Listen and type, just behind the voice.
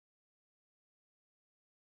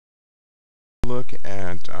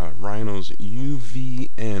Rhino's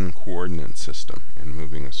UVN coordinate system in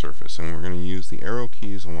moving a surface, and we're going to use the arrow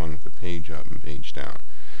keys along with the page up and page down.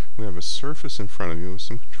 We have a surface in front of you with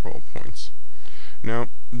some control points. Now,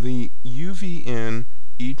 the UVN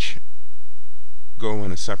each go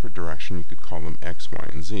in a separate direction. You could call them X, Y,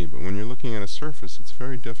 and Z, but when you're looking at a surface, it's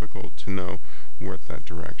very difficult to know what that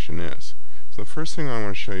direction is. So the first thing I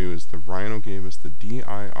want to show you is the Rhino gave us the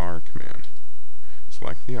DIR command.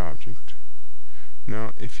 Select the object.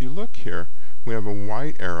 Now, if you look here, we have a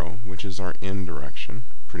white arrow, which is our in direction,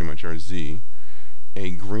 pretty much our Z,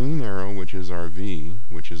 a green arrow, which is our V,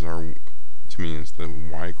 which is our, to me, is the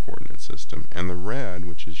Y coordinate system, and the red,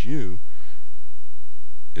 which is U,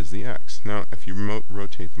 is the X. Now, if you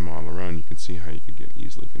rotate the model around, you can see how you could get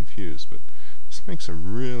easily confused, but this makes a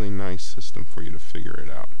really nice system for you to figure it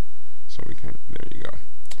out. So we can, there you go.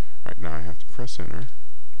 Alright, now I have to press enter.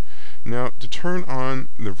 Now, to turn on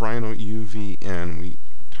the Rhino UVN, we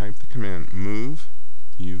type the command move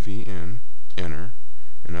UVN, enter,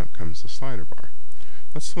 and up comes the slider bar.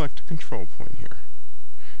 Let's select a control point here.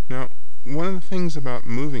 Now, one of the things about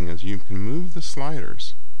moving is you can move the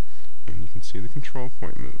sliders, and you can see the control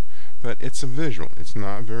point move, but it's a visual. It's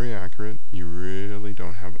not very accurate. You really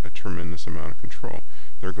don't have a tremendous amount of control.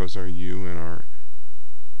 There goes our U in our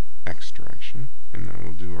X direction, and then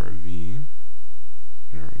we'll do our V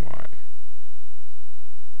and our Y.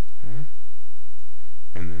 Okay?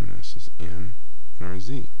 And then this is in our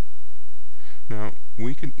Z. Now,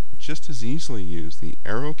 we could just as easily use the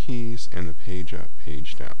arrow keys and the page up,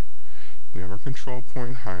 page down. We have our control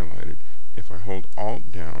point highlighted. If I hold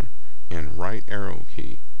Alt down and right arrow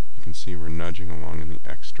key, you can see we're nudging along in the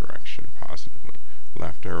X direction positively.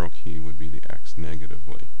 Left arrow key would be the X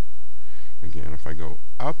negatively. Again, if I go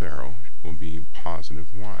up arrow, it will be positive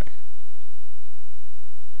Y.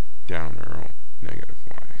 Down arrow, negative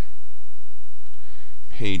Y.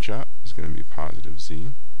 Page up is going to be positive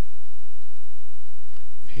Z.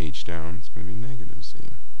 Page down is going to be negative Z.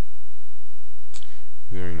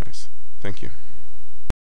 Very nice. Thank you.